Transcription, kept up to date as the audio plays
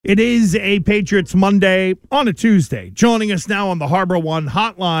It is a Patriots Monday on a Tuesday. Joining us now on the Harbor One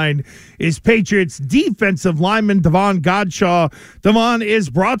hotline is Patriots defensive lineman Davon Godchaux. Davon is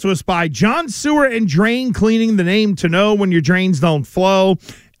brought to us by John Sewer and Drain Cleaning, the name to know when your drains don't flow,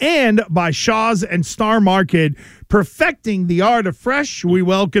 and by Shaw's and Star Market, perfecting the art of fresh. We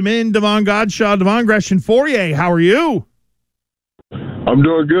welcome in Davon Godchaux. Davon, Gresh and Fauria, how are you? I'm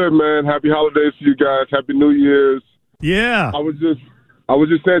doing good, man. Happy holidays to you guys. Happy New Year's. Yeah. I was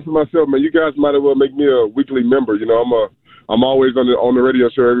just saying to myself, man, you guys might as well make me a weekly member. You know, I'm always on the radio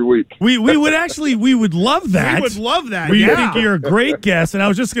show every week. We would love that. We would love that. We yeah. think you're a great guest. And I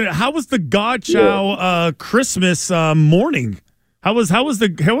was just how was the Godchaux Christmas morning? How was the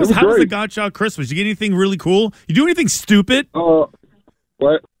Godchaux Christmas? You get anything really cool? You do anything stupid? Well,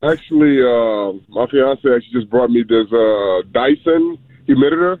 actually, my fiance actually just brought me this Dyson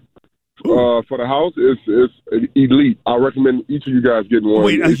humidifier. For the house, it's elite. I recommend each of you guys getting one.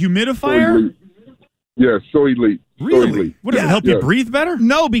 Wait, a humidifier? So elite. Really? So elite. What, does it help you breathe better?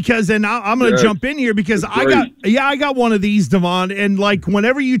 No, because, and I'm going to jump in here because I got one of these, Davon, and like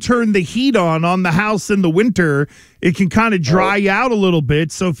whenever you turn the heat on the house in the winter, it can kind of dry you out a little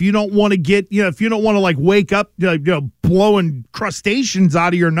bit. So if you don't want to get, if you don't want to like wake up, blowing crustaceans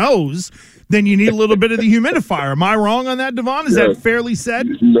out of your nose, then you need a little bit of the humidifier. Am I wrong on that, Davon? Is that fairly said?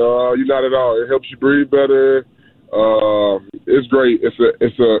 No, you're not at all. It helps you breathe better. It's great. It's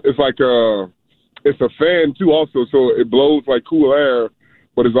a fan too, also, so it blows like cool air,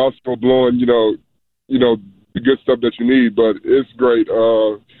 but it's also blowing, the good stuff that you need. But it's great.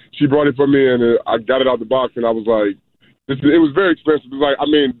 She brought it for me, and I got it out the box, and I was like, it was very expensive. It was like,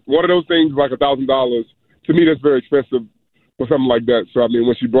 one of those things is like $1,000. To me, that's very expensive for something like that. So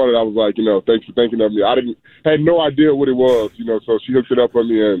when she brought it, I was like, thanks for thinking of me. I had no idea what it was, so she hooked it up for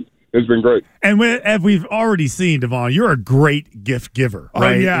me, and it's been great. And as we've already seen, Davon, you're a great gift giver,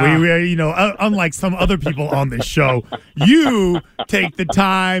 right? Oh, yeah. Unlike some other people on this show, you take the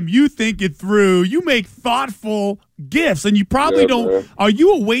time, you think it through, you make thoughtful gifts, and you probably don't. Man. Are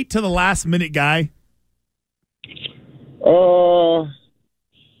you a wait to the last minute guy?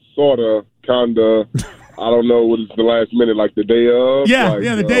 Sorta, kinda. I don't know what is the last minute, like the day of.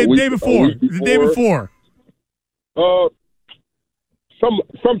 The day before. The day before.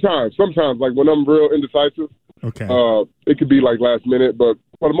 Sometimes, like when I'm real indecisive, okay, it could be like last minute, but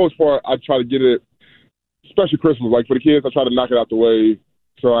for the most part, I try to get it, especially Christmas. Like for the kids, I try to knock it out the way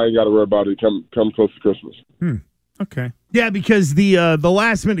so I ain't got to worry about it come close to Christmas. Okay. Yeah, because the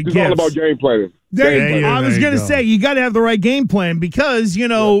last minute gifts. It's all about game planning. I was going to say, you got to have the right game plan because,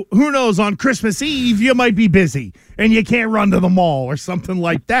 who knows, on Christmas Eve, you might be busy and you can't run to the mall or something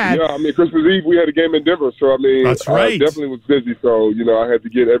like that. Yeah, Christmas Eve, we had a game in Denver. So, that's right. I definitely was busy. So, I had to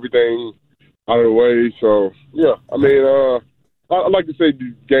get everything out of the way. So, yeah, I like to say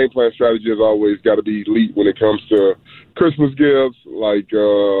the game plan strategy has always got to be elite when it comes to Christmas gifts, like,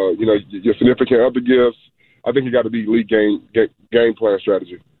 your significant other gifts. I think you got to be elite game plan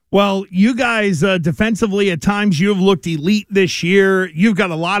strategy. Well, you guys defensively at times you have looked elite this year. You've got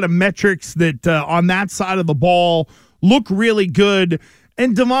a lot of metrics that on that side of the ball look really good.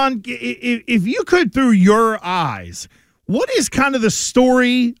 And Davon, if you could, through your eyes, what is kind of the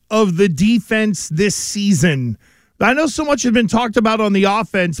story of the defense this season? I know so much has been talked about on the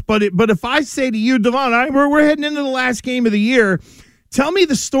offense, but if I say to you, Davon, we're heading into the last game of the year. Tell me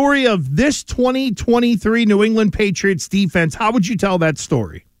the story of this 2023 New England Patriots defense. How would you tell that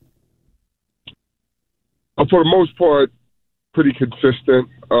story? For the most part, pretty consistent.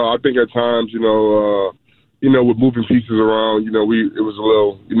 I think at times, with moving pieces around, it was a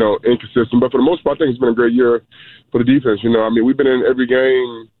little, inconsistent. But for the most part, I think it's been a great year for the defense. We've been in every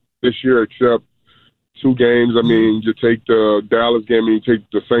game this year except 2 games. You take the Dallas game and you take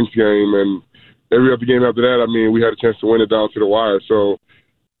the Saints game, and every other game after that, we had a chance to win it down to the wire. So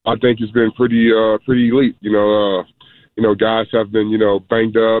I think it's been pretty elite. Guys have been,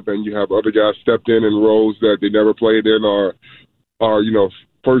 banged up, and you have other guys stepped in roles that they never played in or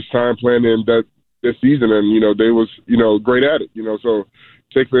first time playing in that this season, and, they was, great at it, So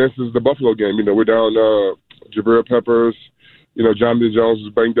take, for instance, the Buffalo game. We're down Jabril Peppers. Jonathan Jones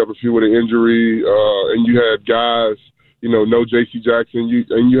was banged up a few with an injury, and you had guys, no J.C. Jackson,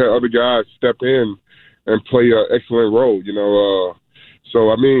 and you had other guys step in and play an excellent role,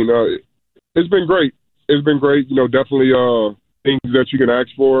 So, it's been great. It's been great. Definitely things that you can ask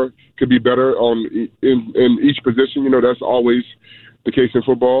for could be better in each position. That's always the case in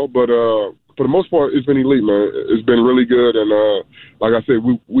football. But for the most part, it's been elite, man. It's been really good. And like I said,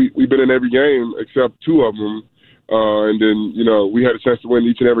 we've been in every game except 2 of them. And then, we had a chance to win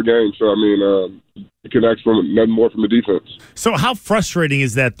each and every game. So, I mean, you can ask for nothing more from the defense. So how frustrating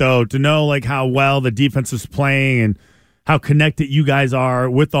is that, though, to know, like, how well the defense is playing and how connected you guys are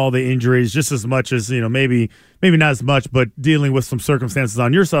with all the injuries, just as much as, maybe not as much, but dealing with some circumstances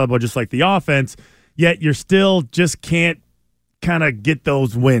on your side, but just like the offense, yet you're still just can't kind of get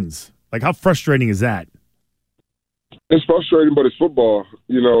those wins. Like, how frustrating is that? It's frustrating, but it's football.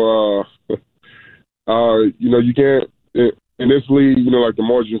 You can't in this league. Like the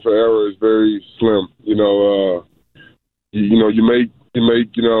margin for error is very slim. You make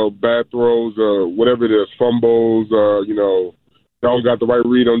bad throws, whatever it is, fumbles. Don't got the right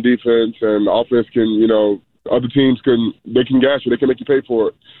read on defense, and the offense can. Other teams can gash you. They can make you pay for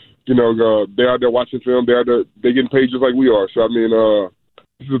it. They're out there watching film. They're getting paid just like we are. So I mean,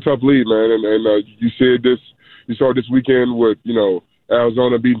 this is a tough league, man. And you said this. You saw this weekend with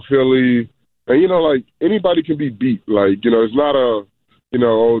Arizona beating Philly. And, like, anybody can be beat. Like, it's not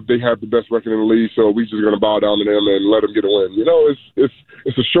they have the best record in the league, so we're just going to bow down to them and let them get a win.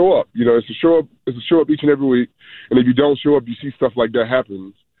 It's a show up. It's a show up each and every week. And if you don't show up, you see stuff like that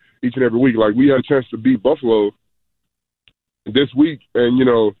happen each and every week. Like, we had a chance to beat Buffalo this week, and,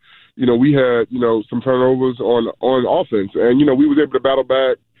 we had, some turnovers on offense. And, we was able to battle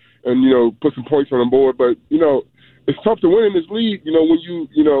back and, put some points on the board. But, it's tough to win in this league, when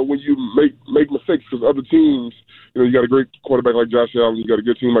you make mistakes, because other teams, you got a great quarterback like Josh Allen, you got a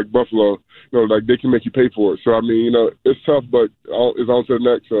good team like Buffalo, like they can make you pay for it. So, I mean, it's tough, but it's on to the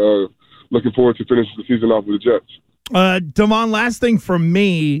next. Looking forward to finishing the season off with the Jets. Davon, last thing from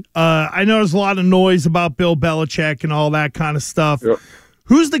me. I know there's a lot of noise about Bill Belichick and all that kind of stuff. Yep.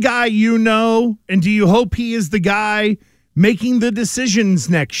 Who's the guy and do you hope he is the guy making the decisions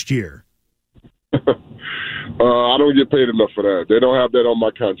next year? I don't get paid enough for that. They don't have that on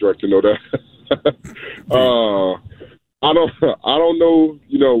my contract to know that. I don't know,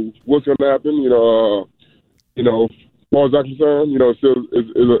 what's going to happen. As far as I'm concerned,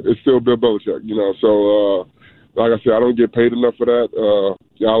 it's still Bill Belichick. So like I said, I don't get paid enough for that.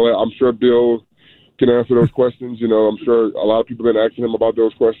 I'm sure Bill can answer those questions. I'm sure a lot of people have been asking him about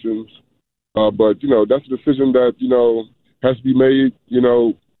those questions. But that's a decision that has to be made.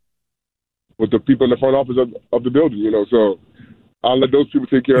 With the people in the front office of the building, so I'll let those people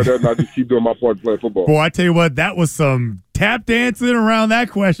take care of that, and I just keep doing my part playing football. Boy, I tell you what, that was some tap dancing around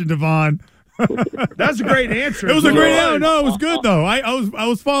that question, Davon. That's a great answer. It was a great answer. No, it was good though. I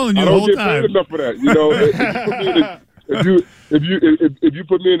was following you the whole time. I don't get paid enough for that. If you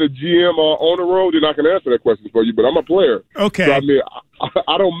put me in the GM or owner role, then I can answer that question for you. But I'm a player. Okay. So I mean,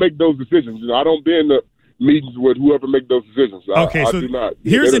 I don't make those decisions. I don't be in the meetings with whoever make those decisions. Okay, I so do not.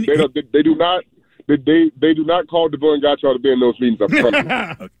 They do not call Davon Godchaux to be in those meetings.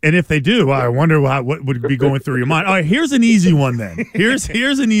 And if they do, I wonder what would be going through your mind. All right, here's an easy one then. Here's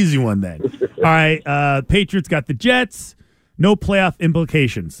an easy one then. All right, Patriots got the Jets, no playoff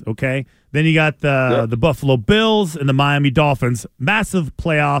implications. Okay, then you got the Buffalo Bills and the Miami Dolphins, massive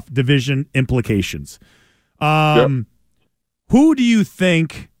playoff division implications. Who do you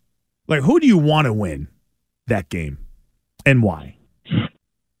think? Like, who do you want to win that game, and why?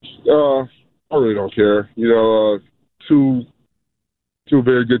 I really don't care. Two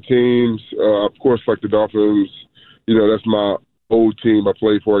very good teams. Of course, like the Dolphins. That's my old team I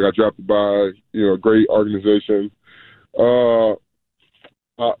played for. I got drafted by. Great organization. They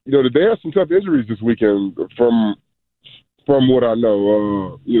had some tough injuries this weekend. From what I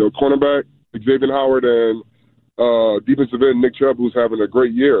know, cornerback Xavier Howard and defensive end Nick Chubb, who's having a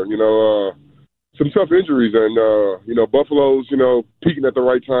great year. Some tough injuries, and Buffalo's peaking at the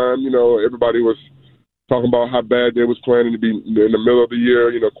right time. Everybody was talking about how bad they was planning to be in the middle of the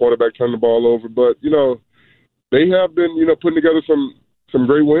year. Quarterback turned the ball over, but they have been putting together some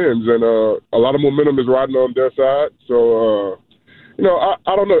great wins, and a lot of momentum is riding on their side. So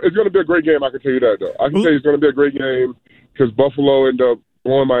I don't know. It's going to be a great game. I can tell you that though. I can tell you it's going to be a great game because Buffalo ended up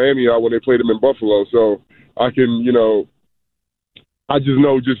blowing Miami out when they played them in Buffalo. So I can I just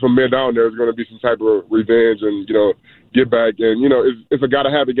know just from being down there, there's going to be some type of revenge and, get back. And, it's a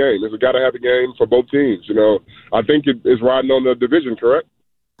gotta-have-it game. It's a gotta-have-it game for both teams, I think it's riding on the division, correct?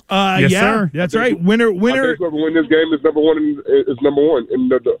 Yes, sir. That's right. Winner. I think whoever win this game is number one in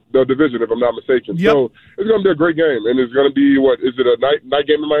the division, if I'm not mistaken. Yep. So it's going to be a great game. And it's going to be, is it a night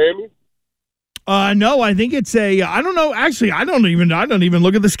game in Miami? No, I think it's a. I don't know. Actually, I don't even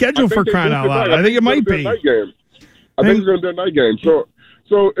look at the schedule for crying out loud. I think it might be. I think it's going to be a night game. So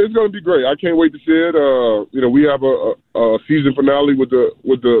it's going to be great. I can't wait to see it. We have a season finale with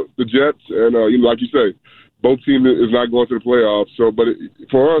the Jets, and like you say, both teams is not going to the playoffs. So, but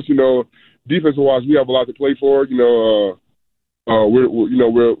for us, defensive-wise, we have a lot to play for.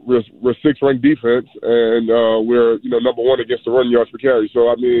 We're sixth-ranked defense, and we're number one against the run yards per carry. So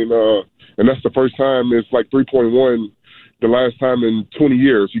I mean, and that's the first time it's like 3.1. The last time in 20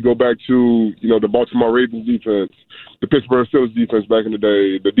 years, you go back to the Baltimore Ravens defense, the Pittsburgh Steelers defense back in the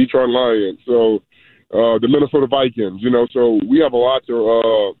day, the Detroit Lions, so the Minnesota Vikings. So we have a lot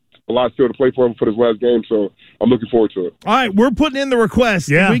still to play for this last game. So I'm looking forward to it. All right, we're putting in the request.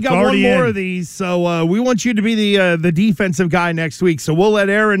 Yeah, we got one more of these, so we want you to be the defensive guy next week. So we'll let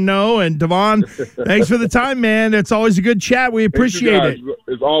Aaron know. And Davon, thanks for the time, man. It's always a good chat. We appreciate it.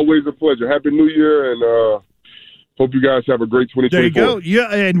 It's always a pleasure. Happy New Year, and hope you guys have a great 2024. There you go.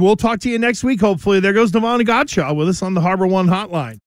 Yeah, and we'll talk to you next week, hopefully. There goes Davon Godchaux with us on the Harbor One Hotline.